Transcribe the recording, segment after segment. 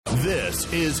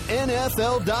This is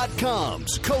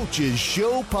NFL.com's Coaches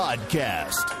Show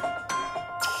podcast.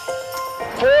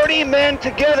 40 men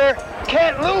together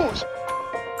can't lose.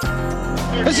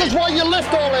 This is why you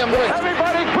lift all them weights.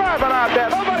 Everybody grabbing out there.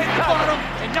 Nobody got them.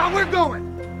 And now we're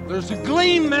going. There's a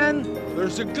gleam, men.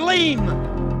 There's a gleam.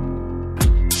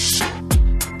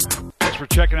 Thanks for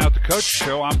checking out the Coach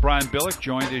Show. I'm Brian Billick,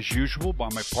 joined as usual by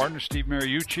my partner Steve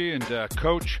Mariucci. And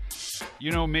Coach,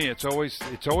 you know me, it's always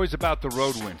about the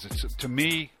road wins. It's, to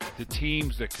me, the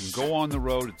teams that can go on the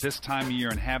road at this time of year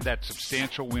and have that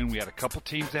substantial win. We had a couple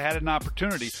teams that had an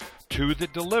opportunity, two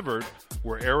that delivered,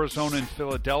 were Arizona and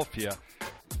Philadelphia.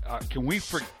 Can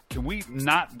we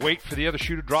not wait for the other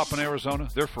shoe to drop in Arizona?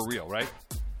 They're for real, right?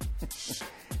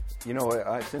 You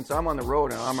know, since I'm on the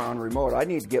road and I'm on remote, I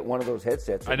need to get one of those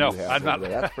headsets. I know. You have I'm not.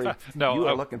 That's pretty. No, you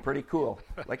are looking pretty cool,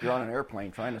 like you're on an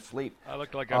airplane trying to sleep. I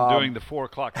look like I'm doing the 4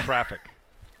 o'clock traffic.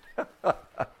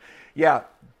 Yeah,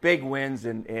 big wins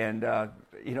and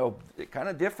you know, kind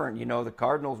of different. You know, the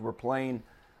Cardinals were playing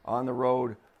on the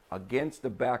road against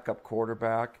the backup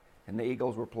quarterback, and the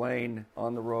Eagles were playing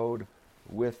on the road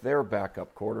with their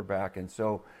backup quarterback. And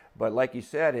so, but like you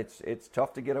said, it's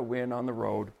tough to get a win on the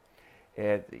road.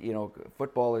 And, you know,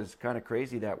 football is kind of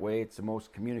crazy that way. It's the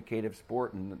most communicative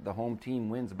sport, and the home team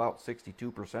wins about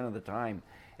 62% of the time.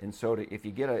 And so if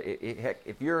you get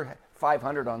if you're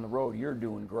 500 on the road, you're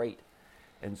doing great.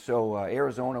 And so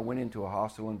Arizona went into a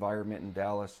hostile environment in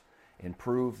Dallas and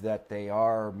proved that they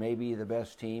are maybe the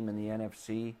best team in the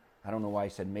NFC. I don't know why I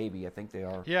said maybe. I think they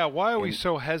are. Yeah, why are we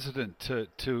so hesitant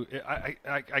to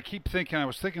I keep thinking, I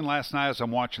was thinking last night as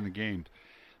I'm watching the game,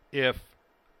 if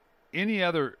any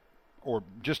other or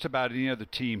just about any other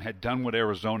team had done what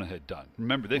Arizona had done.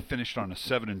 Remember, they finished on a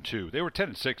 7-2. They were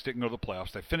 10-6, didn't go to the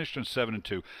playoffs. They finished on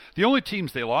 7-2. The only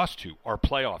teams they lost to are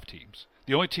playoff teams.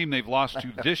 The only team they've lost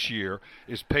to this year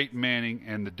is Peyton Manning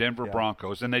and the Denver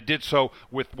Broncos, and they did so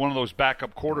with one of those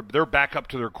backup They're backup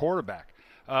to their quarterback,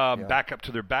 backup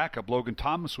to their backup. Logan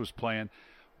Thomas was playing.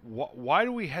 Why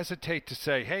do we hesitate to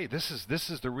say, hey, this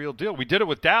is the real deal? We did it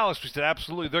with Dallas. We said,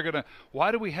 absolutely, they're going to.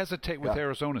 Why do we hesitate with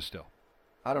Arizona still?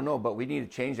 I don't know, but we need to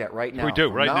change that right now. We do,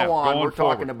 right now. From now on, we're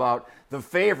forward. talking about the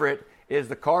favorite is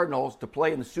the Cardinals to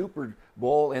play in the Super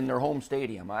Bowl in their home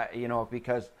stadium.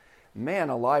 Because,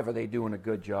 man alive, are they doing a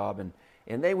good job.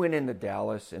 And they went into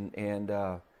Dallas. And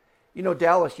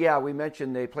Dallas, we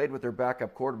mentioned they played with their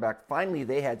backup quarterback. Finally,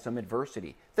 they had some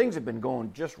adversity. Things have been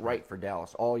going just right for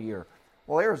Dallas all year.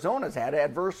 Well, Arizona's had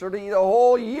adversity the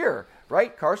whole year,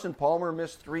 right? Carson Palmer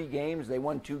missed 3 games. They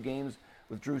won 2 games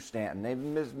with Drew Stanton. They've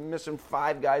missing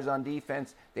 5 guys on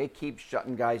defense. They keep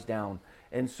shutting guys down.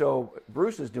 And so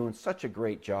Bruce is doing such a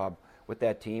great job with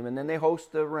that team. And then they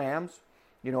host the Rams,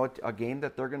 a game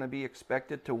that they're going to be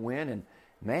expected to win. And,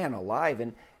 man alive.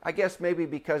 And I guess maybe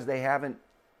because they haven't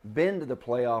been to the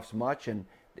playoffs much and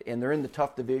they're in the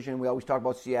tough division. We always talk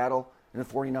about Seattle and the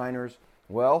 49ers.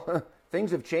 Well,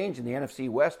 things have changed in the NFC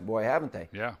West, boy, haven't they?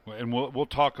 Yeah, and we'll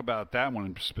talk about that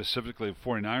one, specifically the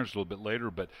 49ers a little bit later.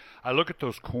 But I look at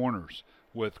those corners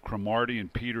with Cromartie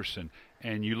and Peterson,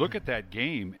 and you look at that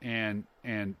game, and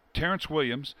Terrence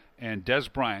Williams and Des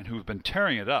Bryant, who have been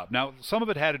tearing it up. Now, some of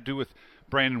it had to do with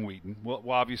Brandon Wheaton. Well,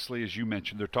 obviously, as you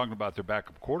mentioned, they're talking about their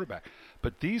backup quarterback.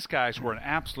 But these guys were an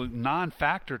absolute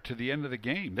non-factor to the end of the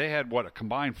game. They had, a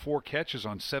combined 4 catches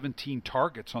on 17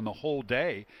 targets on the whole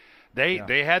day.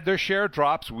 They had their share of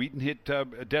drops. Wheaton hit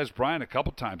Des Bryant a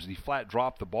couple times, and he flat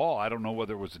dropped the ball. I don't know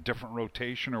whether it was a different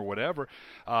rotation or whatever.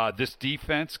 This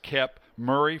defense kept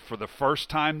Murray for the first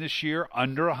time this year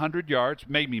under 100 yards.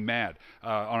 Made me mad.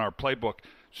 On our playbook,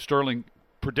 Sterling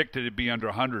predicted it'd be under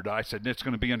 100. I said, it's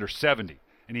going to be under 70,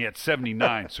 and he had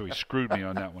 79, so he screwed me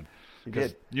on that one.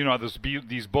 Because,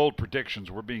 these bold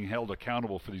predictions, we're being held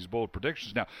accountable for these bold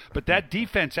predictions now. But that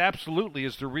defense absolutely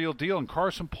is the real deal. And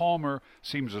Carson Palmer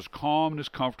seems as calm and as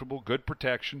comfortable, good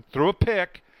protection, threw a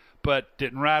pick, but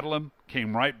didn't rattle him,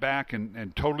 came right back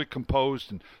and totally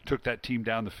composed and took that team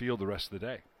down the field the rest of the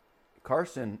day.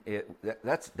 Carson,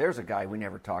 there's a guy we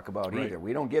never talk about either.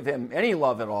 We don't give him any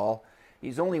love at all.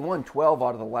 He's only won 12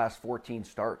 out of the last 14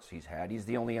 starts he's had. He's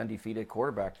the only undefeated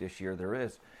quarterback this year there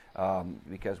is.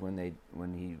 Because when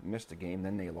he missed a game,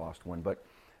 then they lost one. But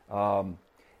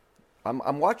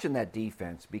I'm watching that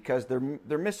defense because they're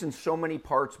missing so many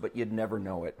parts, but you'd never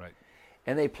know it. Right.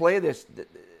 And they play this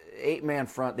 8-man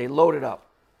front. They load it up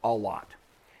a lot.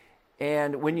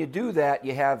 And when you do that,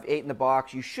 you have 8 in the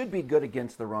box. You should be good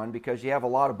against the run because you have a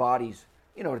lot of bodies,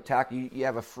 to tackle. You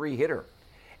have a free hitter.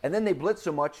 And then they blitz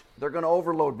so much, they're going to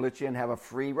overload blitz you and have a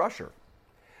free rusher.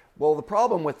 Well, the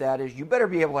problem with that is you better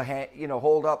be able to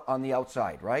hold up on the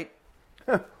outside, right?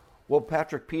 Well,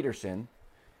 Patrick Peterson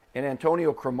and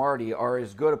Antonio Cromartie are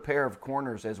as good a pair of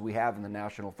corners as we have in the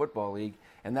National Football League,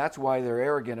 and that's why they're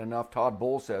arrogant enough. Todd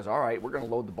Bowles says, all right, we're going to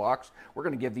load the box. We're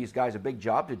going to give these guys a big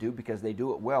job to do because they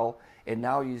do it well, and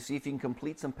now you see if you can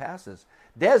complete some passes.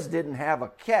 Dez didn't have a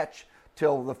catch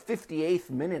till the 58th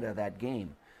minute of that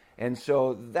game, and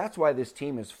so that's why this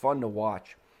team is fun to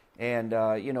watch. And,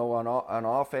 on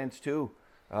offense, too,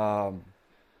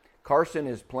 Carson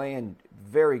is playing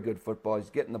very good football. He's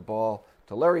getting the ball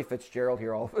to Larry Fitzgerald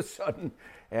here all of a sudden.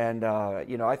 And,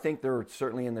 I think they're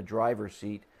certainly in the driver's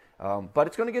seat. But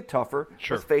it's going to get tougher.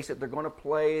 Sure. Let's face it, they're going to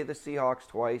play the Seahawks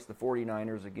twice, the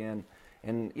 49ers again.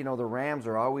 And, the Rams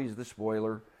are always the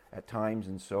spoiler at times.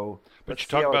 And so but you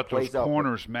talk about those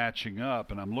corners matching up,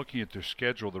 and I'm looking at their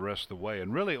schedule the rest of the way.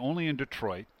 And really only in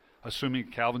Detroit, assuming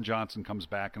Calvin Johnson comes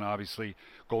back, and obviously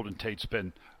Golden Tate's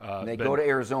been they go to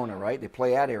Arizona, right? They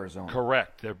play at Arizona.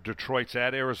 Correct. Detroit's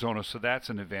at Arizona, so that's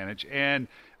an advantage. And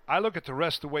I look at the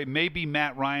rest of the way, maybe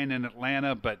Matt Ryan in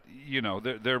Atlanta, but,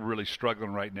 they're really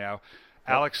struggling right now.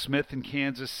 Alex Smith in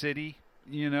Kansas City,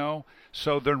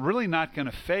 so they're really not going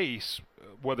to face,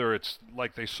 whether it's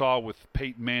like they saw with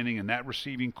Peyton Manning and that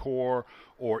receiving core,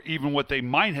 or even what they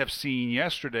might have seen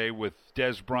yesterday with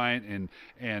Dez Bryant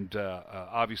and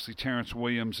obviously Terrence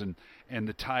Williams and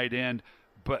the tight end.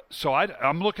 But so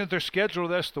I'm looking at their schedule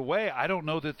the rest of the way. I don't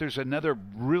know that there's another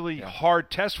really hard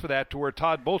test for that to where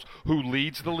Todd Bowles, who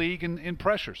leads the league in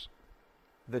pressures.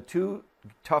 The two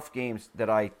tough games that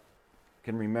I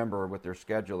can remember with their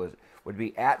schedule would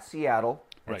be at Seattle.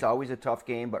 It's always a tough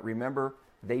game, but remember,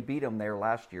 they beat them there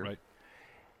last year. Right.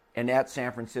 And at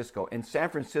San Francisco. And San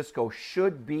Francisco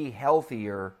should be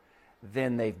healthier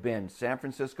than they've been. San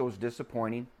Francisco's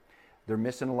disappointing. They're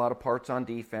missing a lot of parts on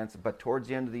defense, but towards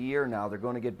the end of the year now, they're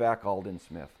going to get back Aldon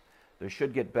Smith. They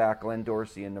should get back Glenn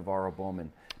Dorsey and Navarro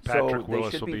Bowman. Patrick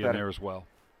Willis will be in there as well.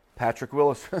 Patrick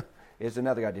Willis is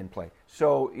another guy who didn't play.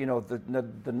 So,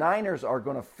 the Niners are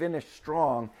going to finish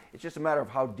strong. It's just a matter of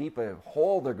how deep a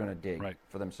hole they're going to dig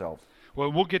for themselves.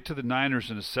 Well, we'll get to the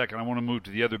Niners in a second. I want to move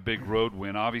to the other big road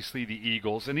win, obviously the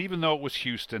Eagles. And even though it was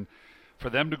Houston, for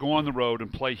them to go on the road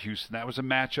and play Houston, that was a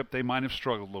matchup they might have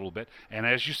struggled a little bit. And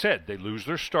as you said, they lose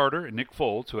their starter, Nick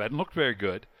Foles, who hadn't looked very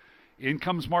good. In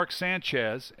comes Mark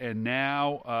Sanchez, and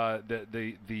now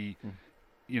the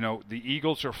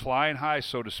Eagles are flying high,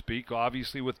 so to speak,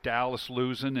 obviously with Dallas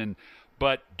losing.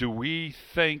 But do we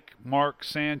think Mark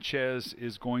Sanchez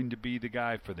is going to be the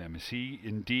guy for them? Is he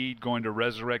indeed going to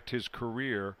resurrect his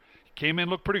career? He came in,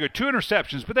 looked pretty good. 2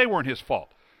 interceptions, but they weren't his fault.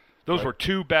 Those were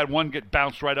 2 bad. One get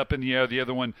bounced right up in the air. The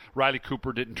other one, Riley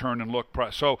Cooper didn't turn and look.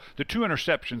 So the 2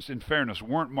 interceptions, in fairness,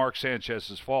 weren't Mark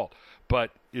Sanchez's fault.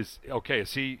 But is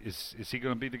he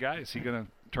going to be the guy? Is he going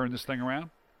to turn this thing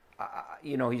around?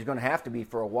 He's going to have to be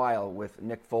for a while with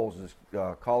Nick Foles'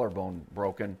 collarbone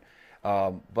broken.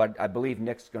 But I believe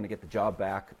Nick's going to get the job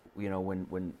back,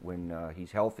 when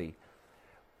he's healthy.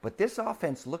 But this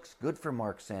offense looks good for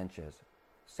Mark Sanchez.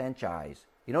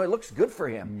 It looks good for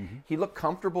him. Mm-hmm. He looked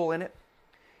comfortable in it.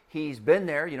 He's been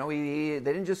there. They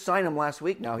didn't just sign him last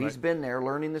week now. He's been there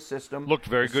learning the system. Looked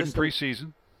very good in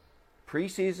preseason.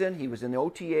 Preseason, he was in the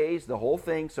OTAs, the whole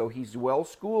thing, so he's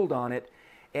well-schooled on it.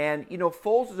 And,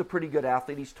 Foles is a pretty good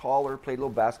athlete. He's taller, played a little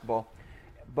basketball.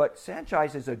 But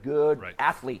Sanchez is a good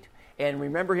athlete. And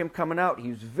remember him coming out. He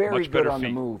was very good on the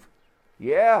move.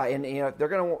 Yeah, and they're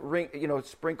going to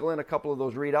sprinkle in a couple of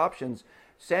those read options.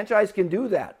 Sanchez can do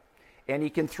that. And he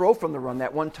can throw from the run.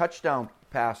 That one touchdown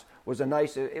pass was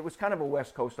it was kind of a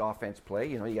West Coast offense play.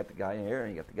 You got the guy in here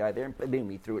and you got the guy there. And boom,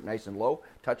 he threw it nice and low,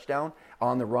 touchdown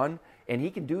on the run. And he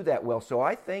can do that well. So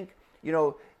I think,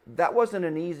 that wasn't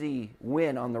an easy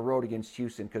win on the road against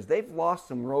Houston because they've lost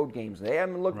some road games. They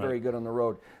haven't looked very good on the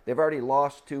road. They've already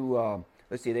lost to,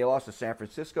 they lost to San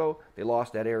Francisco. They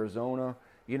lost at Arizona.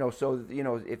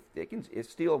 If they can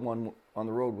steal one on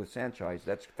the road with Sanchez,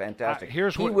 that's fantastic. He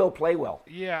will play well.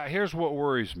 Yeah, here's what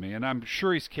worries me, and I'm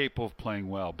sure he's capable of playing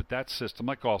well, but that system,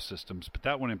 like all systems, but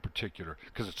that one in particular,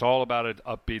 because it's all about an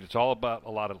upbeat, it's all about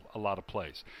a lot of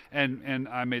plays. And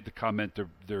I made the comment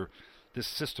this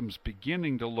system's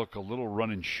beginning to look a little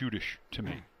run and shootish to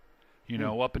me.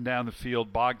 Up and down the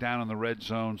field, bogged down in the red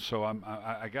zone. So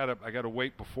I gotta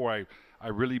wait before I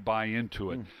really buy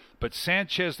into it. But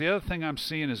Sanchez, the other thing I'm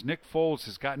seeing is Nick Foles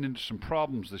has gotten into some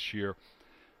problems this year.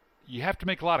 You have to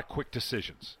make a lot of quick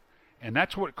decisions, and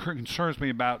that's what concerns me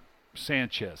about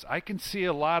Sanchez. I can see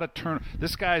a lot of turn.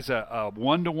 This guy's a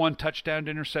 1-to-1 touchdown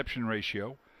to interception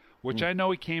ratio, which I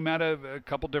know he came out of a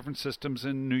couple different systems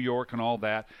in New York and all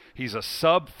that. He's a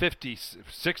sub 50,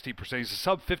 60%. He's a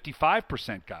sub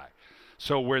 55% guy.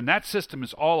 So where in that system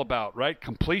is all about,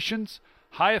 completions,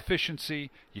 high efficiency,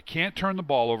 you can't turn the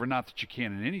ball over, not that you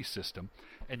can in any system,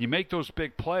 and you make those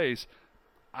big plays,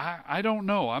 I don't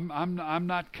know. I'm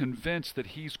not convinced that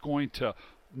he's going to,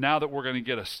 now that we're going to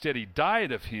get a steady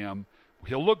diet of him,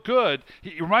 he'll look good.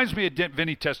 He reminds me of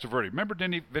Vinny Testaverde. Remember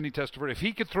Vinny Testaverde? If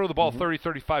he could throw the ball 30,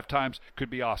 35 times, could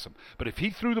be awesome. But if he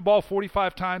threw the ball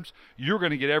 45 times, you're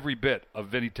going to get every bit of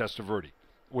Vinny Testaverde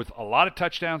with a lot of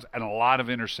touchdowns and a lot of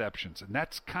interceptions. And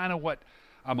that's kind of what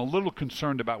I'm a little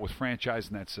concerned about with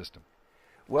franchising that system.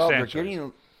 Well,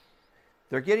 Sanchez.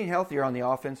 they're getting healthier on the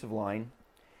offensive line.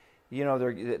 You know,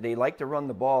 they like to run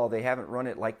the ball. They haven't run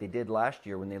it like they did last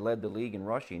year when they led the league in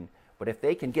rushing. But if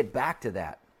they can get back to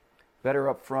that, better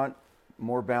up front,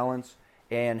 more balance,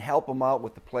 and help them out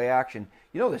with the play action.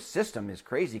 You know, the system is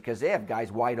crazy because they have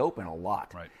guys wide open a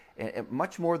lot. Right. And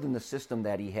much more than the system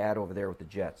that he had over there with the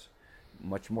Jets.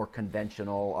 Much more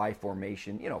conventional, I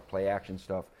formation, you know, play action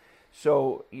stuff.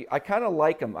 So I kind of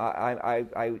like him.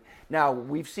 Now,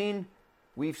 we've seen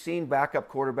backup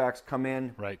quarterbacks come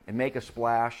in and make a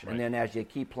splash, and then as you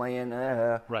keep playing,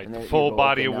 and then full go,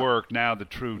 body okay, of work. Now the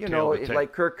true, you know, it's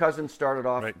like Kirk Cousins started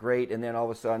off great, and then all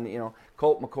of a sudden, you know,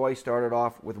 Colt McCoy started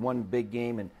off with one big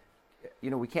game, and you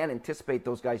know we can't anticipate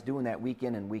those guys doing that week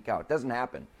in and week out. It doesn't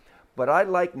happen. But I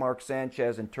like Mark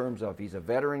Sanchez in terms of he's a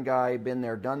veteran guy, been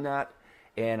there, done that,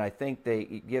 and I think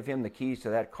they give him the keys to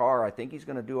that car. I think he's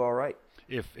going to do all right.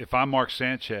 If I'm Mark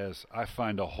Sanchez, I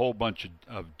find a whole bunch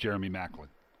of Jeremy Maclin.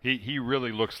 He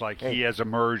really looks like he has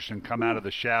emerged and come out of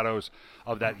the shadows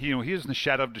of that. You know, he was in the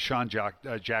shadow of Deshaun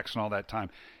Jackson all that time.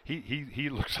 He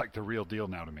looks like the real deal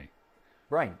now to me.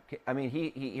 Right. I mean,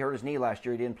 he hurt his knee last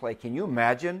year. He didn't play. Can you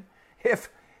imagine if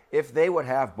they would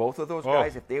have both of those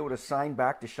guys, if they would have signed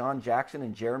back Deshaun Jackson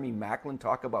and Jeremy Maclin,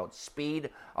 talk about speed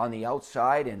on the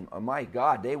outside, and oh my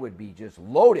God, they would be just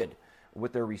loaded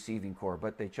with their receiving core.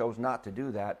 But they chose not to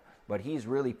do that. But he's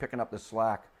really picking up the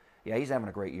slack. Yeah, he's having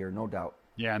a great year, no doubt.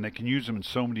 Yeah, and they can use him in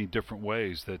so many different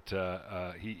ways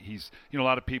that he's, you know, a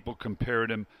lot of people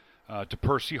compared him to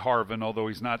Percy Harvin, although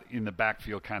he's not in the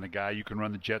backfield kind of guy. You can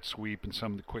run the jet sweep and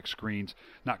some of the quick screens,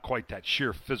 not quite that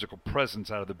sheer physical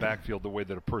presence out of the backfield the way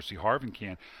that a Percy Harvin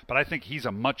can. But I think he's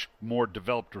a much more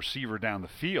developed receiver down the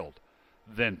field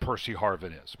than Percy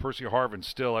Harvin is. Percy Harvin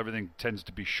still, everything tends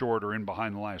to be short or in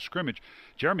behind the line of scrimmage.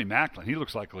 Jeremy Maclin, he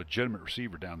looks like a legitimate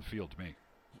receiver down the field to me.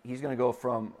 He's going to go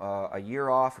from a year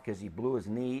off because he blew his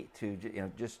knee to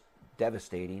just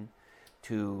devastating,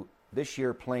 to this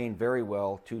year playing very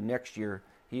well, to next year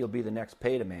he'll be the next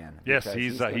pay-to-man. Yes,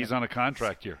 he's on a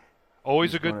contract year.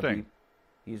 Always a good thing.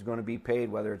 He's going to be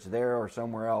paid whether it's there or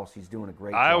somewhere else. He's doing a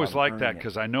great job. I always like that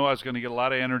because I know I was going to get a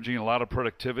lot of energy and a lot of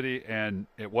productivity, and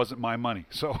it wasn't my money.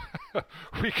 So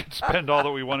we could spend all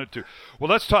that we wanted to. Well,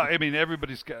 let's talk. I mean,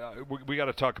 we got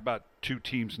to talk about two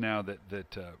teams now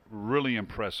that really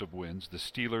impressive wins, the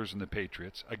Steelers and the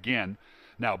Patriots. Again,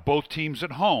 now both teams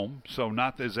at home, so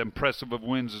not as impressive of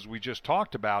wins as we just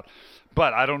talked about.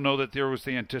 But I don't know that there was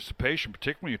the anticipation,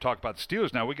 particularly when you talk about the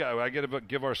Steelers. Now, I got to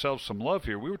give ourselves some love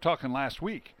here. We were talking last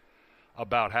week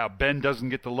about how Ben doesn't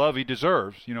get the love he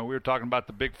deserves. You know, we were talking about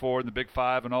the Big Four and the Big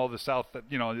Five and all the South,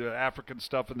 you know, the African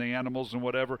stuff and the animals and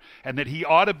whatever, and that he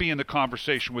ought to be in the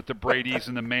conversation with the Bradys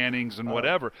and the Mannings and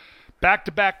whatever.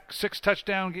 Back-to-back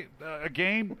 6-touchdown a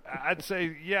game, I'd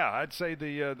say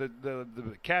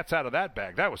the cat's out of that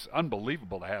bag. That was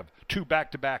unbelievable to have 2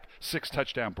 back-to-back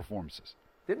 6-touchdown performances.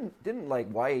 Didn't like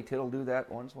Y.A. Tittle do that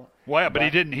once? Well, yeah, but he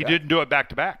didn't do it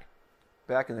back-to-back.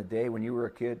 Back in the day when you were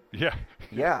a kid. Yeah.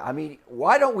 Yeah, I mean,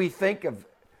 why don't we think of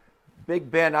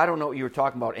Big Ben? I don't know what you were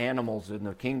talking about, animals in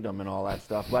the kingdom and all that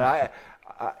stuff, but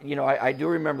I do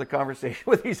remember the conversation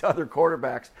with these other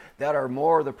quarterbacks that are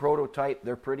more the prototype.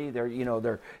 They're pretty. They're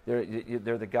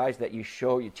the guys that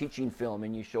you're teaching film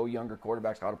and you show younger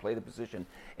quarterbacks how to play the position.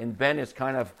 And Ben is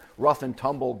kind of rough and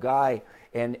tumble guy,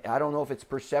 and I don't know if it's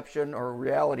perception or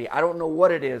reality. I don't know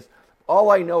what it is.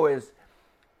 All I know is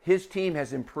his team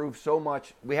has improved so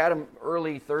much. We had him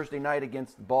early Thursday night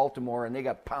against Baltimore, and they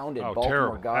got pounded. Oh,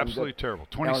 Baltimore terrible. Absolutely terrible.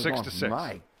 26-6.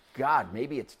 My God,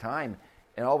 maybe it's time.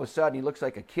 And all of a sudden, he looks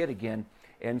like a kid again.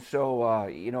 And so,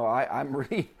 I'm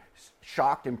really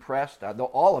shocked, impressed,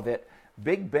 all of it.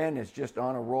 Big Ben is just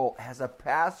on a roll as a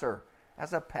passer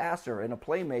and a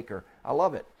playmaker. I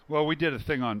love it. Well, we did a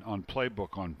thing on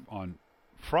Playbook on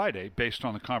Friday based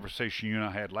on the conversation you and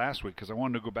I had last week because I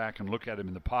wanted to go back and look at him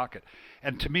in the pocket.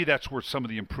 And to me, that's where some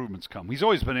of the improvements come. He's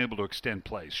always been able to extend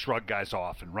plays, shrug guys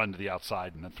off, and run to the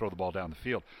outside and then throw the ball down the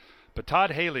field. But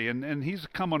Todd Haley, and he's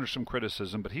come under some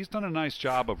criticism, but he's done a nice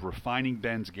job of refining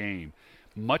Ben's game.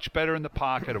 Much better in the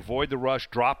pocket, avoid the rush,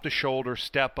 drop the shoulder,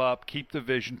 step up, keep the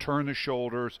vision, turn the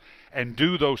shoulders, and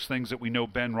do those things that we know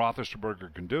Ben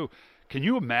Roethlisberger can do. Can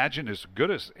you imagine, as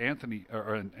good as Anthony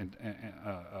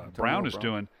Brown is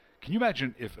doing, can you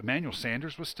imagine if Emmanuel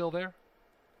Sanders was still there?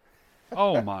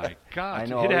 Oh, my God. I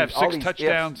know, he'd have all 6 these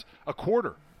touchdowns a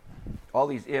quarter. All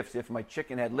these ifs. If my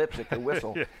chicken had lips, it could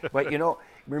whistle. But,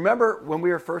 remember when we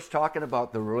were first talking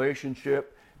about the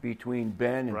relationship between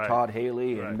Ben and Todd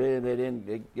Haley, and they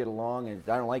didn't get along, and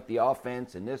I don't like the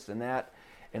offense and this and that.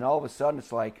 And all of a sudden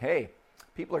it's like, hey,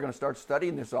 people are going to start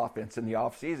studying this offense in the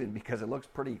offseason because it looks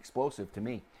pretty explosive to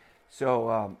me.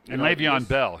 So and Le'Veon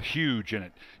Bell, huge in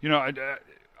it.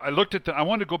 I looked at I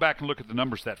wanted to go back and look at the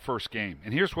numbers that first game,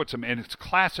 and here's and it's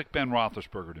classic Ben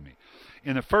Roethlisberger to me.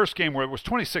 In the first game where it was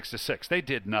 26-6, they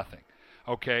did nothing.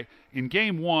 Okay, in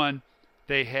game 1,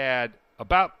 they had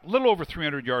about a little over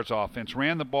 300 yards offense,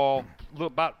 ran the ball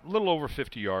about a little over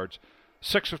 50 yards,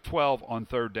 6 of 12 on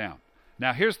third down.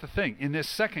 Now here's the thing: in this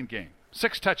second game,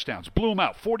 6 touchdowns, blew them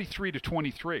out,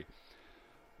 43-23,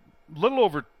 little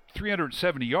over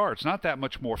 370 yards, not that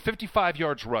much more, 55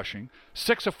 yards rushing,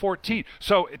 6 of 14.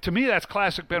 So to me, that's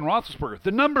classic Ben Roethlisberger.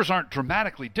 The numbers aren't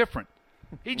dramatically different.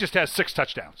 He just has 6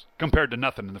 touchdowns compared to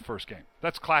nothing in the first game.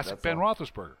 That's classic Ben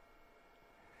Roethlisberger.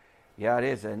 Yeah, it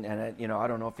is, and I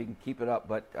don't know if he can keep it up,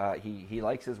 but he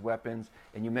likes his weapons.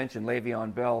 And you mentioned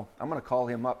Le'Veon Bell. I'm going to call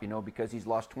him up, because he's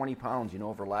lost 20 pounds,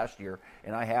 over last year,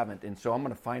 and I haven't. And so I'm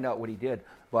going to find out what he did.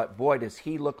 But boy, does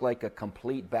he look like a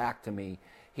complete back to me.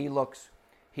 He looks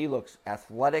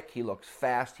athletic. He looks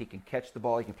fast. He can catch the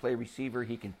ball. He can play receiver.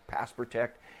 He can pass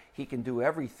protect. He can do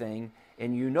everything.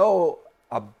 And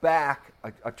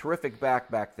a terrific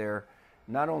back there,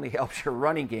 not only helps your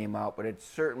running game out, but it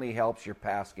certainly helps your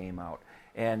pass game out.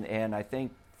 And I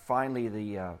think finally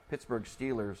the Pittsburgh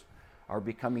Steelers are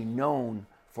becoming known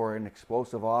for an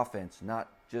explosive offense, not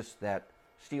just that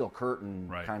steel curtain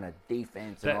kind of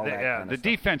defense and all that kind of the stuff.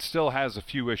 Defense still has a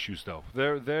few issues, though.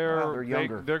 They're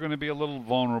younger. They're going to be a little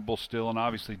vulnerable still, and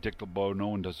obviously Dick LeBeau. No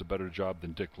one does a better job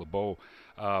than Dick LeBeau.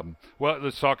 Well,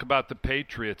 let's talk about the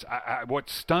Patriots. What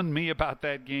stunned me about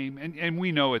that game, and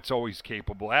we know it's always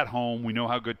capable at home. We know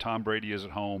how good Tom Brady is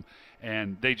at home,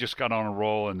 and they just got on a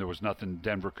roll, and there was nothing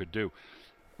Denver could do.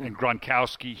 And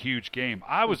Gronkowski, huge game.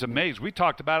 I was amazed. We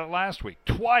talked about it last week,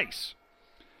 twice.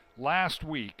 Last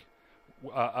week,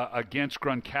 against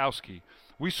Gronkowski,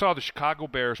 we saw the Chicago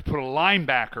Bears put a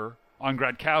linebacker on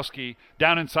Gronkowski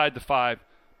down inside the 5,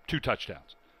 2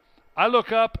 touchdowns. I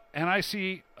look up and I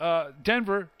see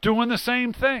Denver doing the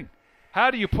same thing.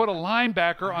 How do you put a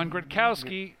linebacker on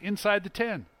Gronkowski inside the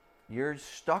 10? You're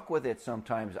stuck with it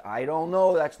sometimes. I don't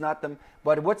know. That's not them.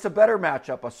 But what's a better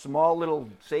matchup? A small little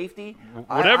safety?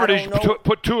 Whatever it is,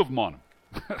 put 2 of them on him.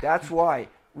 That's why.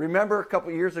 Remember a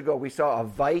couple years ago we saw a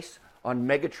vice on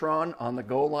Megatron on the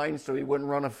goal line so he wouldn't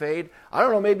run a fade? I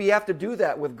don't know. Maybe you have to do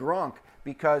that with Gronk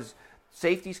because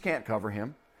safeties can't cover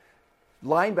him.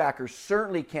 Linebackers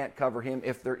certainly can't cover him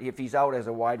if he's out as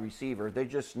a wide receiver. They're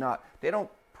just not. They don't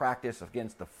practice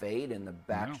against the fade and the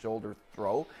back shoulder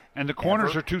throw. And the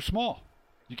corners are too small.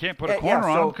 You can't put a corner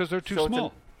on them because they're too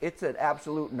small. It's an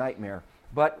absolute nightmare.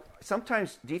 But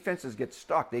sometimes defenses get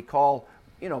stuck. They call,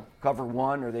 cover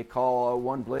 1 or they call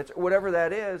 1 blitz or whatever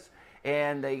that is,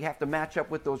 and they have to match up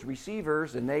with those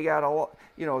receivers. And they got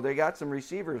they got some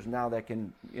receivers now that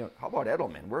can, how about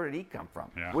Edelman? Where did he come from?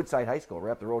 Yeah. Woodside High School,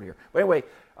 right up the road here. But anyway,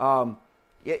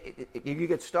 you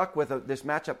get stuck with this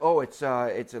matchup. Oh, it's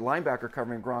a linebacker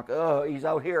covering Gronk. Oh, he's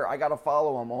out here. I got to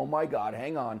follow him. Oh my God,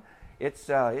 hang on. It's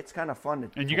kind of fun to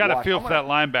and you got to feel for that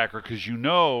linebacker because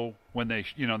when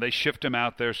they shift him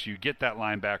out there, so you get that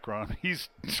linebacker on him. He's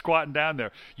squatting down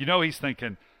there. He's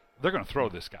thinking they're going to throw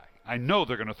this guy. I know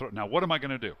they're going to throw. Now what am I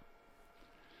going to do?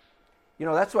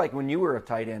 That's like when you were a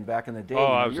tight end back in the day. Oh,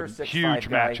 I was a huge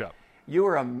matchup. You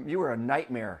were a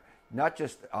nightmare. Not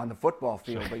just on the football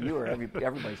field, but you were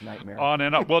everybody's nightmare. On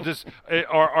and up. Well, just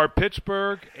are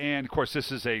Pittsburgh, and of course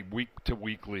this is a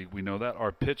week-to-week league. We know that.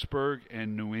 Are Pittsburgh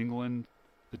and New England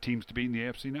the teams to beat in the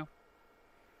AFC now?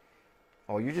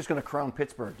 Oh, you're just going to crown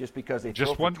Pittsburgh just because they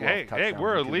just one. Hey,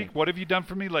 we're a league. What have you done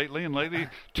for me lately? And lately,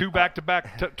 2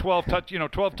 back-to-back 12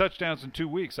 touchdowns in 2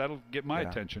 weeks. That'll get my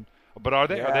attention. But are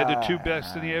they? Yeah. Are they the 2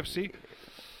 best in the AFC?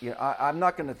 Yeah, I'm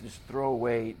not going to just throw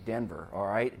away Denver, all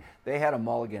right? They had a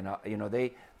mulligan.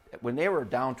 When they were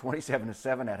down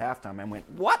 27-7 at halftime, I went,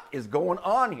 what is going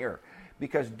on here?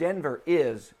 Because Denver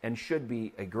is and should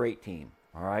be a great team,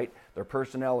 all right? Their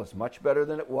personnel is much better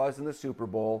than it was in the Super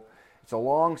Bowl. It's a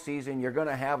long season. You're going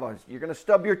to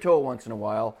stub your toe once in a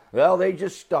while. Well, they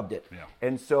just stubbed it. Yeah.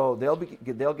 And so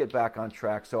they'll get back on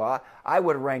track. So I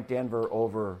would rank Denver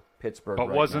over Pittsburgh. But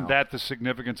wasn't that the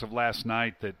significance of last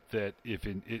night that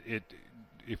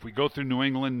if we go through New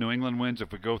England wins.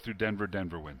 If we go through Denver,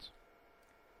 Denver wins.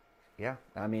 Yeah,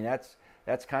 I mean that's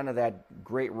kind of that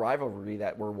great rivalry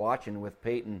that we're watching with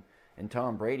Peyton and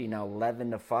Tom Brady now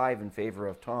 11-5 in favor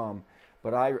of Tom.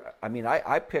 But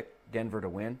I picked Denver to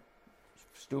win.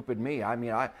 Stupid me. I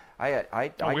mean,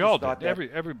 we all did.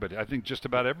 Everybody. I think just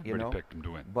about everybody picked him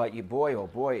to win. But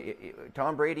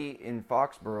Tom Brady in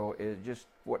Foxborough is just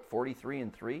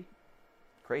 43-3.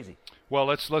 Crazy. Well,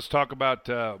 let's talk about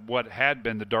what had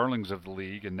been the darlings of the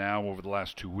league, and now over the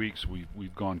last 2 weeks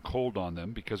we've gone cold on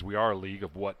them because we are a league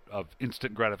of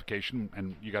instant gratification,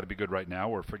 and you got to be good right now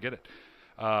or forget it.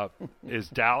 Is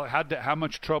Dallas? How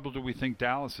much trouble do we think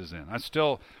Dallas is in?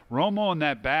 Romo in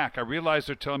that back. I realize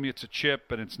they're telling me it's a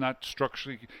chip and it's not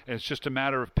structurally. It's just a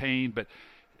matter of pain, but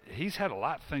he's had a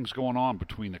lot of things going on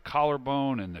between the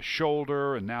collarbone and the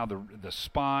shoulder, and now the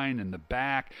spine and the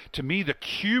back. To me, the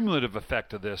cumulative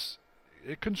effect of this,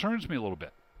 it concerns me a little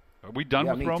bit. Are we done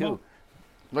with Romo? Too.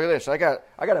 Look at this. I got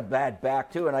a bad back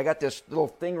too, and I got this little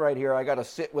thing right here. I got to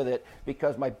sit with it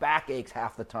because my back aches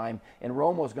half the time. And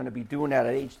Romo's going to be doing that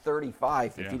at age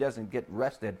 35 if he doesn't get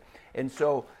rested. And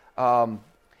so, I'm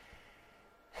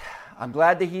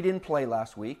glad that he didn't play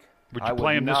last week. Would you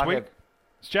play him this week?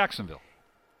 It's Jacksonville.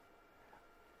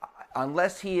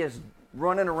 Unless he is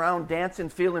running around dancing,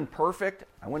 feeling perfect,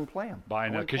 I wouldn't play him.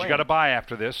 Because you got to buy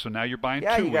after this, so now you're buying 2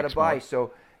 weeks. Yeah, you got to buy. More.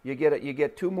 So you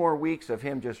get 2 more weeks of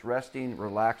him just resting,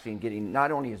 relaxing, getting not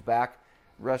only his back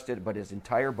rested, but his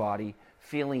entire body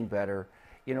feeling better.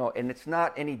 And it's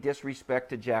not any disrespect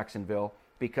to Jacksonville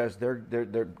because they're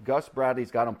Gus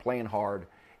Bradley's got them playing hard,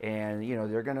 and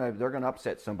they're gonna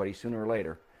upset somebody sooner or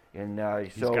later. And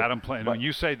he's got them playing. When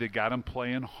you say they got him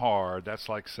playing hard, that's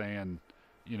like saying,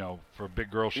 for a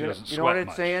big girl, she doesn't sweat much. You know what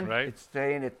it's saying? Right? It's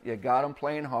saying you got them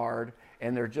playing hard,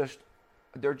 and they're just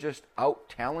out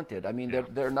talented. I mean,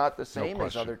 they're not the same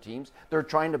as other teams. They're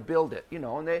trying to build it,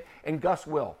 and Gus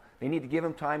will. They need to give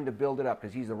him time to build it up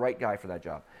because he's the right guy for that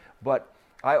job. But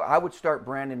I would start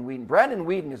Brandon Weeden. Brandon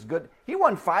Weeden is good. He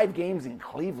won 5 games in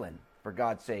Cleveland, for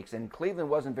God's sakes, and Cleveland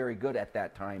wasn't very good at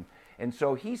that time. And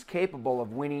so he's capable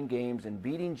of winning games and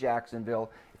beating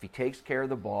Jacksonville if he takes care of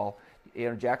the ball.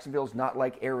 Jacksonville's not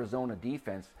like Arizona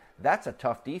defense. That's a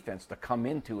tough defense to come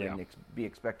into and be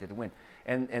expected to win.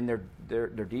 And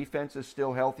their defense is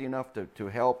still healthy enough to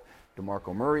help.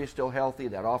 DeMarco Murray is still healthy.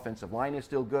 That offensive line is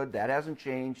still good. That hasn't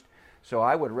changed. So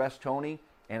I would rest Tony,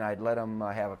 and I'd let him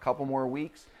have a couple more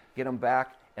weeks, get him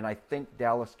back, and I think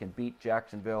Dallas can beat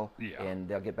Jacksonville, and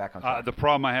they'll get back on top. The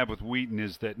problem I have with Wheaton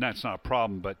is that that's not a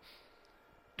problem, but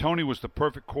Tony was the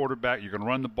perfect quarterback. You're going to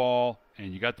run the ball,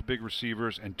 and you got the big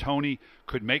receivers, and Tony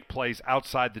could make plays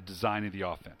outside the design of the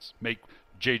offense. Make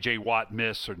J.J. Watt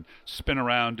miss or spin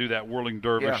around, do that whirling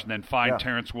dervish, and then find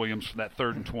Terrence Williams for that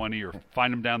 3rd and 20 or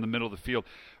find him down the middle of the field.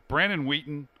 Brandon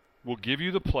Wheaton will give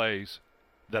you the plays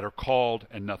that are called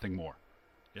and nothing more.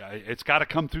 Yeah, it's got to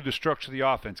come through the structure of the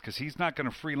offense because he's not going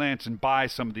to freelance and buy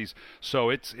some of these. So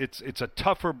it's a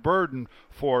tougher burden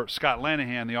for Scott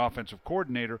Linehan, the offensive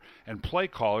coordinator and play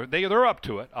caller. They're up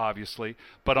to it, obviously,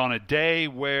 but on a day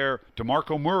where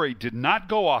DeMarco Murray did not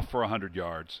go off for 100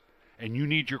 yards, and you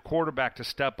need your quarterback to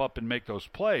step up and make those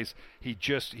plays, he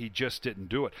just didn't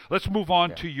do it. Let's move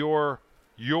on to your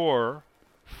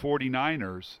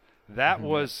 49ers. That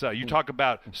was, you talk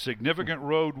about significant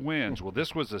road wins. Well,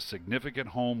 this was a significant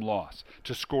home loss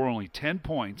to score only 10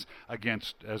 points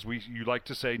against, as you like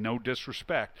to say, no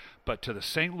disrespect, but to the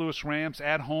St. Louis Rams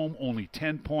at home, only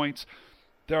 10 points.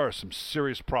 There are some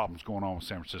serious problems going on with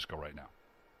San Francisco right now.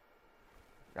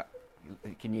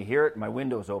 Can you hear it? My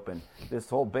window's open. This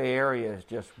whole Bay Area is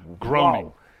just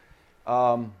groaning.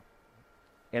 Wow.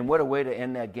 And what a way to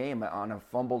end that game on a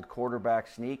fumbled quarterback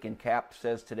sneak. And Cap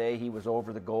says today he was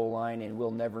over the goal line, and we'll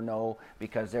never know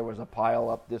because there was a pile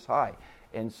up this high.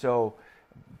 And so,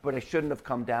 but it shouldn't have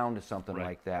come down to something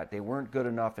like that. They weren't good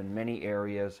enough in many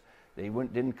areas. They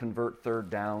didn't convert 3rd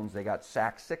downs. They got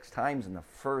sacked 6 times in the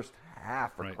first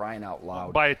half for crying out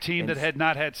loud. By a team that had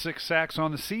not had 6 sacks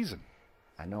on the season.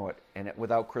 I know it, and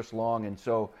without Chris Long. And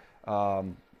so,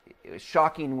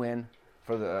 shocking win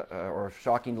for or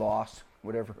shocking loss.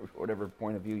 Whatever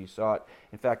point of view you saw it.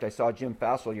 In fact, I saw Jim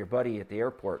Fassel, your buddy, at the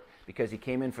airport because he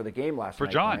came in for the game last night.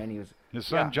 For John. And he was, his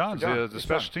son John's the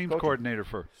special teams coordinator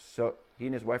for. So he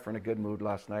and his wife were in a good mood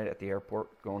last night at the airport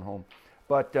going home.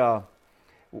 But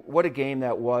what a game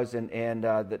that was. And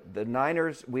the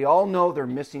Niners, we all know they're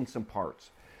missing some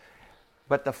parts.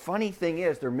 But the funny thing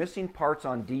is they're missing parts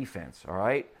on defense, all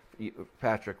right?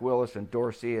 Patrick Willis and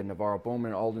Dorsey and Navarro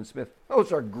Bowman and Aldon Smith.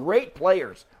 Those are great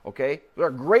players, okay?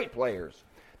 They're great players.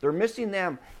 They're missing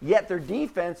them, yet their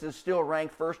defense is still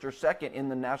ranked first or second in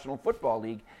the National Football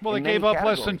League. Well, they gave up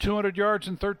less than 200 yards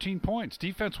and 13 points.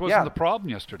 Defense wasn't the problem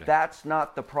yesterday. That's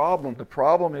not the problem. The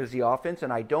problem is the offense,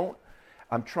 and I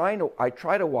try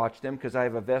to watch them because I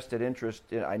have a vested interest.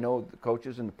 I know the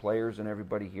coaches and the players and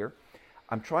everybody here.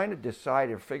 I'm trying to decide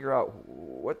or figure out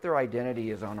what their identity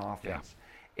is on offense.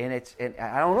 Yeah. And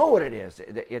I don't know what it is.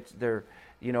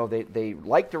 They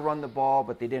like to run the ball,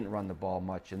 but they didn't run the ball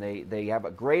much. And they have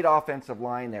a great offensive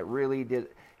line that really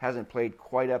hasn't played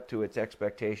quite up to its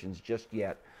expectations just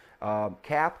yet.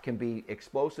 Cap can be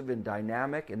explosive and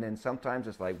dynamic, and then sometimes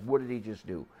it's like, what did he just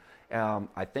do?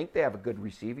 I think they have a good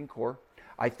receiving core.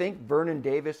 I think Vernon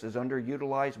Davis is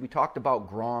underutilized. We talked about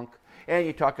Gronk, and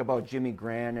you talk about Jimmy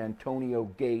Grant, Antonio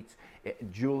Gates,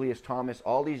 Julius Thomas,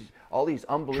 all these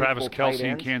unbelievable Travis tight Kelce in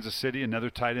ends. Kansas City, another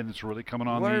tight end that's really coming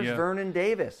on. Where's Vernon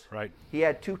Davis? Right. He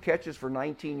had 2 catches for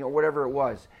 19 or whatever it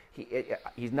was.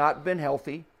 He's not been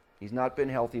healthy.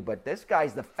 But this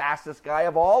guy's the fastest guy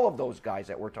of all of those guys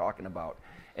that we're talking about.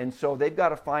 And so they've got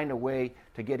to find a way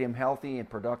to get him healthy and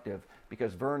productive,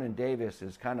 because Vernon Davis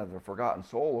is kind of the forgotten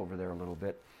soul over there a little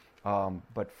bit.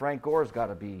 But Frank Gore's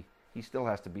he still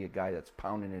has to be a guy that's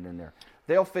pounding it in there.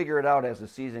 They'll figure it out as the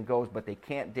season goes, but they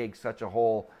can't dig such a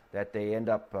hole that they end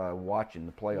up watching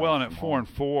the playoffs. Well, and at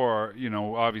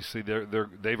 4-4, obviously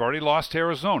they've already lost to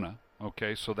Arizona.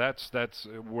 Okay, so that's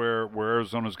where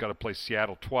Arizona's got to play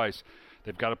Seattle twice.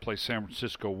 They've got to play San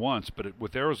Francisco once. But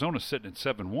with Arizona sitting at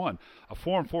 7-1, a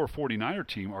 4-4 49er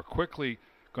team are quickly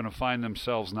going to find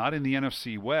themselves not in the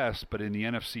NFC West, but in the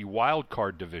NFC wild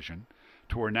card division,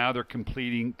 to where now they're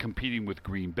competing with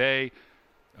Green Bay,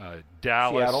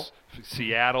 Dallas,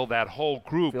 Seattle, that whole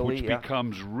group, Philly, which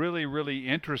becomes really, really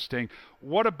interesting.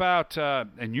 What about,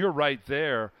 and you're right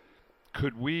there,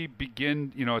 could we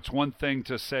begin, it's one thing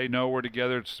to say, no, we're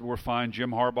together, we're fine,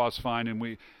 Jim Harbaugh's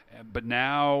fine, but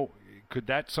now could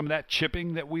some of that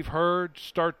chipping that we've heard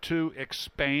start to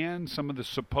expand, some of the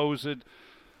supposed,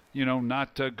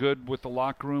 not good with the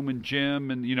locker room and Jim,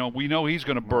 and, we know he's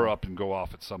going to burr up and go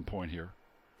off at some point here.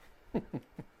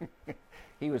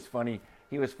 He was funny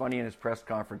in his press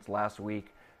conference last week.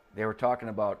 They were talking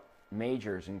about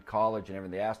majors in college and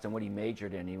everything. They asked him what he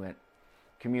majored in. He went,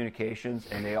 communications,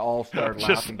 and they all started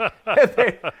laughing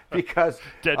because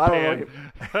deadpan.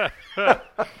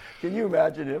 Can you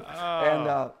imagine him?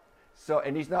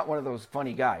 And he's not one of those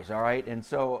funny guys, all right? And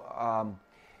so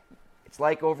it's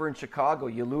like over in Chicago,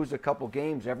 you lose a couple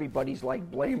games, everybody's like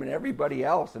blaming everybody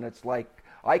else, and it's like,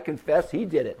 I confess he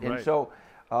did it. Right. And so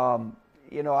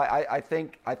I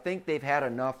think they've had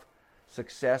enough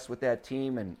success with that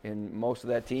team, and most of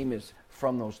that team is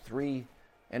from those 3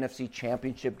 NFC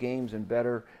championship games and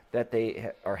better, that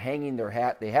they are hanging their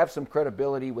hat. They have some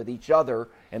credibility with each other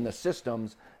and the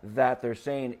systems, that they're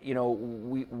saying,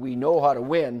 we know how to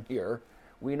win here.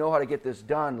 We know how to get this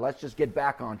done. Let's just get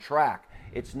back on track.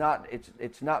 It's not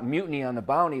mutiny on the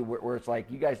bounty where it's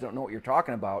like, you guys don't know what you're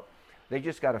talking about. They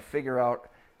just got to figure out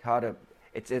how to.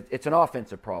 It's an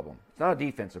offensive problem. It's not a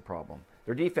defensive problem.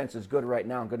 Their defense is good right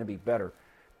now and going to be better.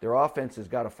 Their offense has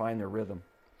got to find their rhythm.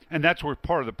 And that's where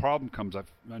part of the problem comes. I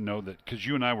know that because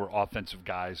you and I were offensive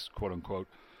guys, quote unquote.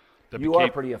 You are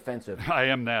pretty offensive. I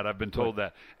am that. I've been told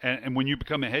that. And when you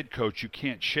become a head coach, you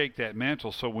can't shake that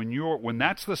mantle. So when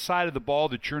that's the side of the ball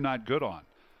that you're not good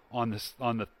on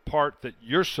the part that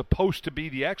you're supposed to be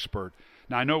the expert.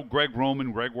 Now I know Greg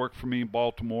Roman. Greg worked for me in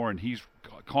Baltimore, and he's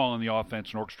calling the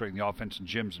offense and orchestrating the offense, and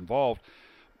Jim's involved.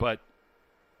 But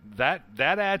that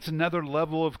adds another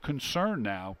level of concern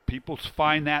now. People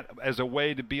find that as a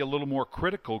way to be a little more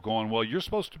critical, going, well, you're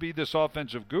supposed to be this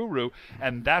offensive guru,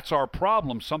 and that's our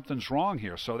problem. Something's wrong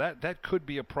here. So that could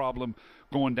be a problem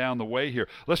going down the way here.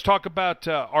 Let's talk about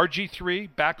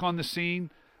RG3 back on the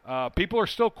scene. People are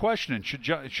still questioning, should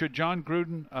John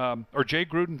Gruden or Jay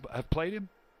Gruden have played him?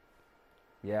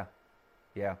 Yeah.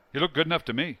 He looked good enough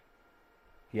to me.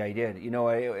 Yeah, he did.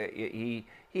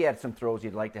 He had some throws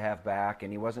he'd like to have back,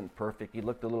 and he wasn't perfect. He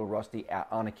looked a little rusty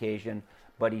on occasion,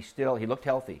 but he looked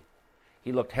healthy.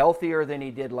 He looked healthier than he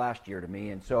did last year to me.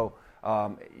 And so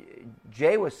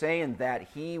Jay was saying that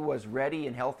he was ready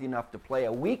and healthy enough to play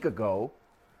a week ago,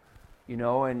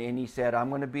 and he said, I'm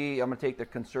going to take the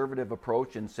conservative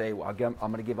approach and say, well, I'm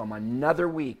going to give him another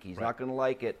week. He's not going to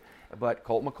like it, but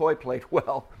Colt McCoy played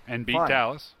well. And beat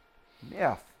Dallas.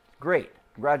 Yeah, great.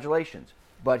 Congratulations.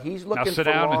 But he's looking now sit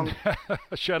for down long. And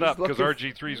shut up, because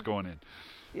RG3's going in.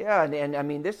 Yeah, and I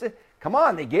mean, this is, come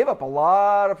on, they gave up a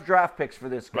lot of draft picks for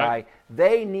this guy. Right.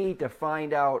 They need to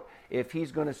find out if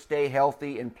he's going to stay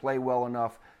healthy and play well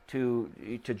enough to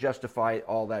justify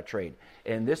all that trade.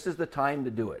 And this is the time to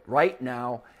do it, right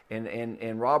now.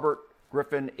 And Robert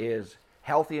Griffin is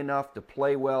healthy enough to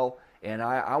play well, and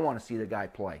I want to see the guy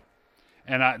play.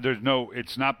 And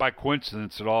it's not by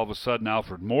coincidence that all of a sudden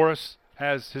Alfred Morris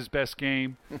has his best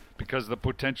game because of the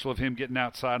potential of him getting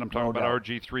outside. I'm talking about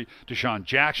RG3. Deshaun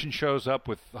Jackson shows up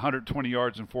with 120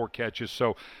 yards and 4 catches.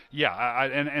 So, yeah,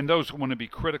 and those want to be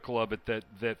critical of it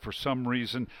that for some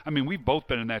reason, I mean, we've both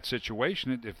been in that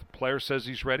situation. If the player says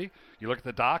he's ready, you look at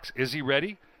the docs, is he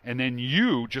ready? And then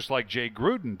you, just like Jay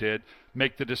Gruden did,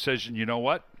 make the decision, you know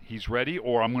what? He's ready,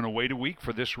 or I'm going to wait a week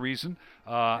for this reason.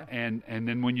 And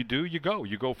then when you do, you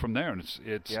go from there. And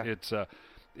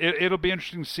it'll be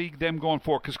interesting to see them going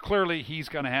forward, because clearly he's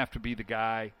going to have to be the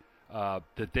guy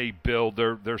that they build.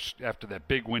 They're after that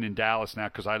big win in Dallas now,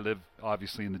 because I live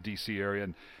obviously in the D.C. area,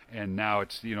 and now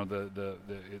it's the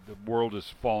world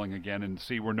is falling again. And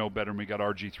see, we're no better, and we got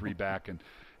RG3 back, and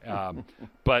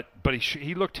but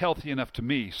he looked healthy enough to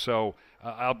me, so.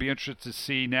 I'll be interested to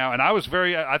see now. And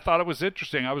I thought it was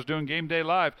interesting. I was doing Game Day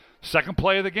Live. Second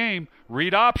play of the game,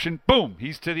 read option, boom,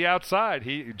 he's to the outside.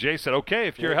 Jay said, okay,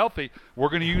 if you're healthy, we're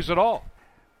going to use it all.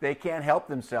 They can't help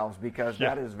themselves, because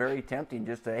that is very tempting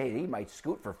just to, hey, he might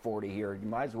scoot for 40 here. You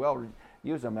might as well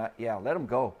use him. Let him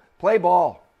go. Play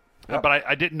ball. Yep. But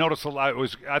I didn't notice a lot.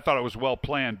 I thought it was well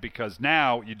planned, because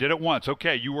now you did it once.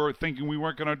 Okay, you were thinking we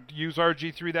weren't going to use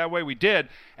RG3 that way. We did,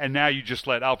 and now you just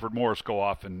let Alfred Morris go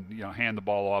off and hand the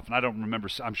ball off. And I don't remember.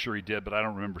 I'm sure he did, but I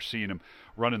don't remember seeing him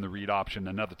running the read option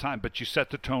another time. But you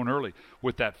set the tone early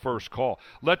with that first call.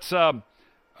 Let's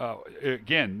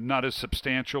again, not as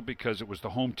substantial because it was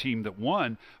the home team that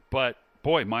won, but.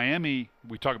 Boy, Miami,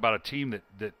 we talk about a team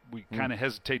that we kind of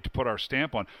hesitate to put our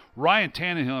stamp on. Ryan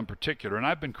Tannehill in particular, and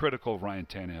I've been critical of Ryan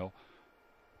Tannehill,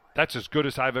 that's as good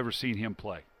as I've ever seen him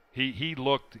play. He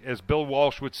looked, as Bill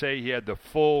Walsh would say, he had the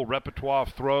full repertoire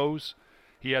of throws.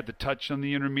 He had the touch on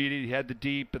the intermediate. He had the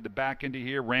deep at the back end of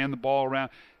here, ran the ball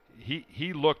around.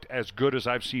 He looked as good as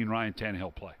I've seen Ryan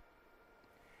Tannehill play.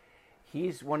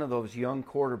 He's one of those young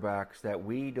quarterbacks that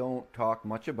we don't talk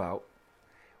much about.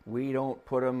 We don't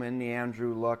put him in the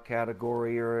Andrew Luck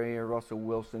category or Russell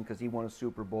Wilson because he won a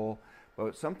Super Bowl.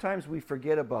 But sometimes we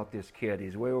forget about this kid.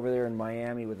 He's way over there in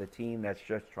Miami with a team that's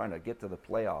just trying to get to the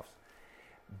playoffs.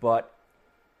 But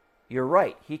you're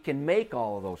right. He can make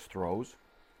all of those throws.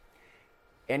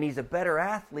 And he's a better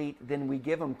athlete than we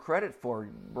give him credit for,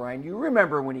 Brian. You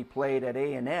remember when he played at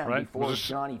A&M before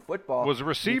Johnny Football. Was a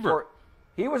receiver.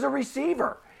 He was a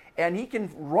receiver. And he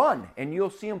can run. And you'll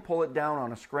see him pull it down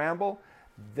on a scramble.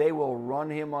 They will run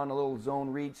him on a little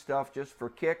zone read stuff just for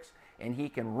kicks, and he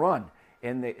can run.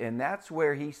 And that's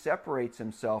where he separates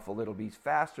himself a little bit. He's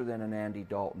faster than an Andy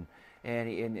Dalton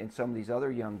and some of these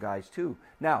other young guys too.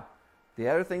 Now, the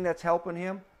other thing that's helping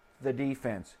him, the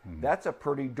defense. Mm-hmm. That's a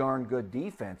pretty darn good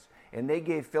defense. And they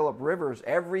gave Phillip Rivers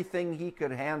everything he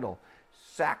could handle.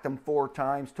 Sacked him 4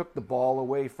 times, took the ball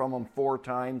away from him 4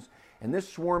 times. And this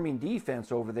swarming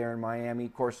defense over there in Miami,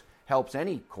 of course, helps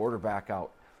any quarterback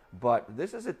out. But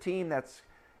this is a team that's,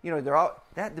 they're out.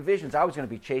 That division's always going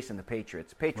to be chasing the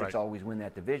Patriots. Patriots always win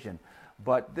that division.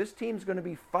 But this team's going to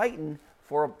be fighting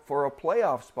for a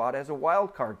playoff spot as a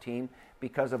wild card team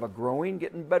because of a growing,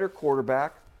 getting better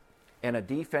quarterback and a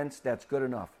defense that's good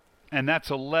enough. And that's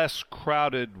a less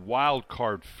crowded wild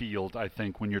card field, I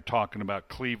think, when you're talking about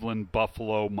Cleveland,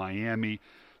 Buffalo, Miami.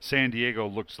 San Diego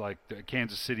looks like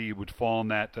Kansas City would fall in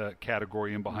that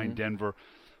category in behind Denver.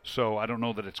 So I don't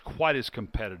know that it's quite as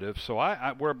competitive. So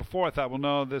where before I thought, well,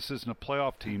 no, this isn't a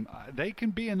playoff team. They can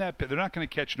be in that. They're not going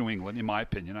to catch New England, in my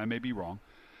opinion. I may be wrong,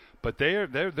 but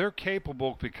they're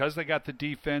capable because they got the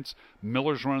defense.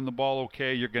 Miller's running the ball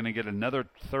okay. You're going to get another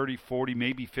 30, 40,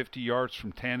 maybe 50 yards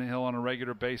from Tannehill on a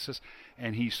regular basis,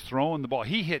 and he's throwing the ball.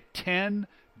 He hit 10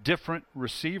 different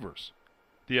receivers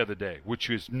the other day, which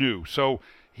is new. So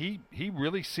he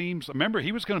really seems. Remember,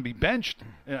 he was going to be benched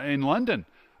in London.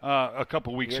 A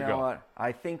couple weeks ago. You know what?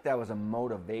 I think that was a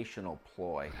motivational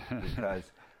ploy because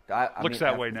looks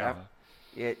that way now.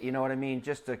 You know what I mean?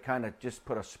 Just to kind of just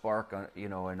put a spark on,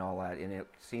 and all that, and it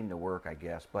seemed to work, I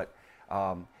guess. But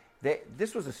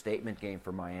this was a statement game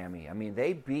for Miami. I mean,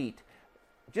 they beat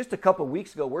just a couple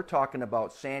weeks ago. We're talking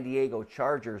about San Diego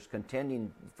Chargers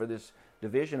contending for this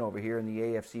division over here in the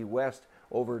AFC West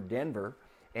over Denver,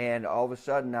 and all of a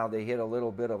sudden now they hit a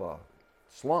little bit of a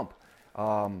slump.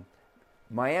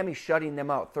 Miami shutting them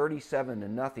out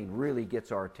 37-0 really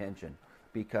gets our attention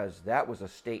because that was a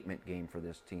statement game for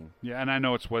this team. Yeah, and I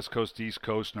know it's West Coast, East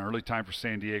Coast, and early time for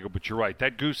San Diego, but you're right.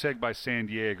 That goose egg by San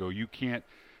Diego, you can't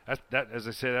 – that as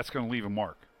I said, that's going to leave a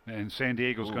mark. And San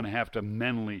Diego's going to have to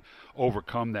mentally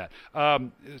overcome that.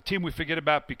 Team we forget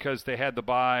about because they had the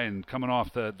bye and coming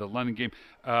off the London game,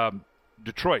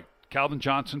 Detroit Calvin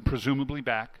Johnson presumably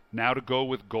back, now to go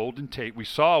with Golden Tate. We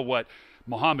saw what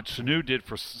Mohamed Sanu did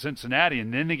for Cincinnati,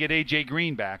 and then they get A.J.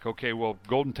 Green back. Okay, well,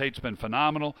 Golden Tate's been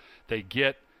phenomenal. They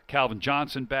get Calvin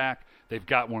Johnson back. They've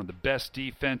got one of the best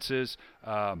defenses.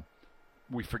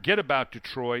 We forget about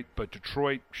Detroit, but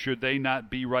Detroit, should they not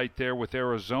be right there with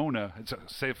Arizona?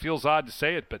 It feels odd to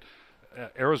say it, but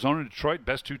Arizona and Detroit,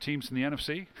 best two teams in the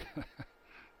NFC?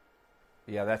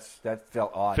 Yeah, that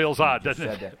felt odd. Feels odd, doesn't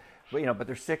it? That. But, but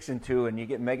they're 6-2, and you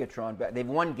get Megatron back. They've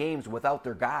won games without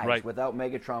their guys, right. Without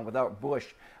Megatron, without Bush,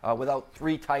 without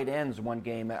 3 tight ends one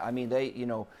game. I mean,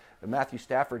 Matthew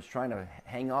Stafford's trying to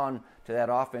hang on to that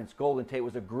offense. Golden Tate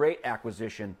was a great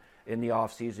acquisition in the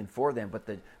offseason for them, but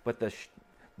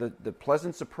the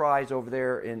pleasant surprise over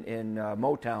there in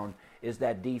Motown is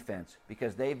that defense,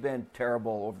 because they've been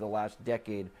terrible over the last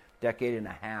decade and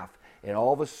a half. And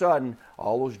all of a sudden,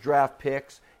 all those draft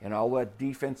picks and all that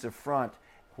defensive front,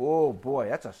 oh boy,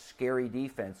 that's a scary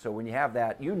defense. So when you have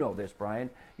that, you know this, Brian,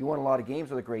 you won a lot of games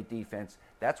with a great defense.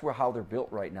 That's how they're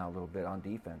built right now, a little bit on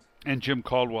defense. And Jim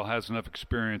Caldwell has enough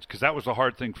experience, because that was the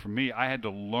hard thing for me. I had to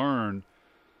learn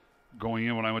going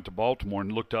in when I went to Baltimore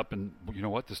and looked up, and you know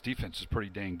what, this defense is pretty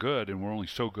dang good, and we're only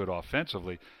so good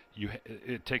offensively.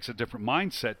 It takes a different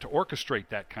mindset to orchestrate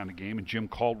that kind of game, and Jim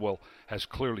Caldwell has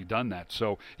clearly done that.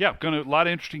 So, yeah, a lot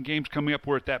of interesting games coming up.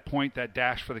 We're at that point, that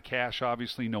dash for the cash,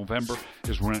 obviously. November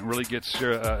is when it really gets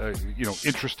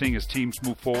interesting as teams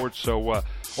move forward. So,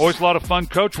 always a lot of fun,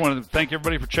 Coach. Want to thank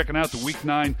everybody for checking out the Week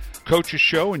 9 Coaches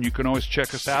Show, and you can always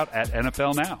check us out at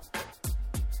NFL Now.